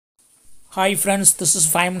Hi friends, this is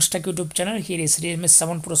 5 Minutes Tech YouTube channel. Here is Realme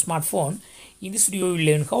 7 Pro smartphone. In this video, we will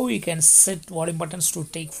learn how you can set volume buttons to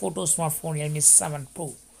take photos smartphone Realme 7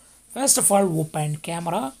 Pro. First of all, open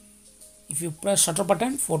camera. If you press shutter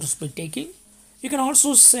button, photos will be taking. You can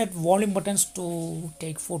also set volume buttons to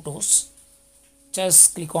take photos.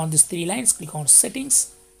 Just click on these three lines, click on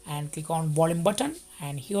settings and click on volume button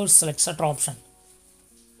and here select shutter option.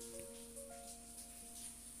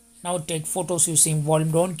 Now take photos using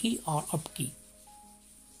volume down key or up key.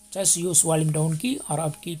 Just use volume down key or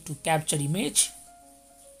up key to capture image.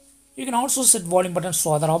 You can also set volume buttons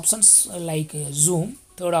to other options like zoom.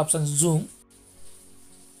 Third option is zoom.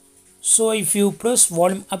 So if you press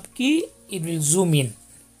volume up key, it will zoom in.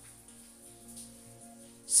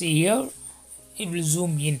 See here, it will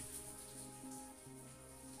zoom in.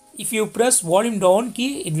 If you press volume down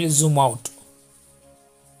key, it will zoom out.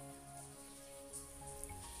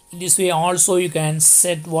 In this way also you can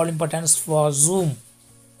set volume buttons for zoom.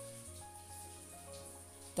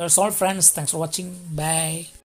 That's all friends. Thanks for watching. Bye.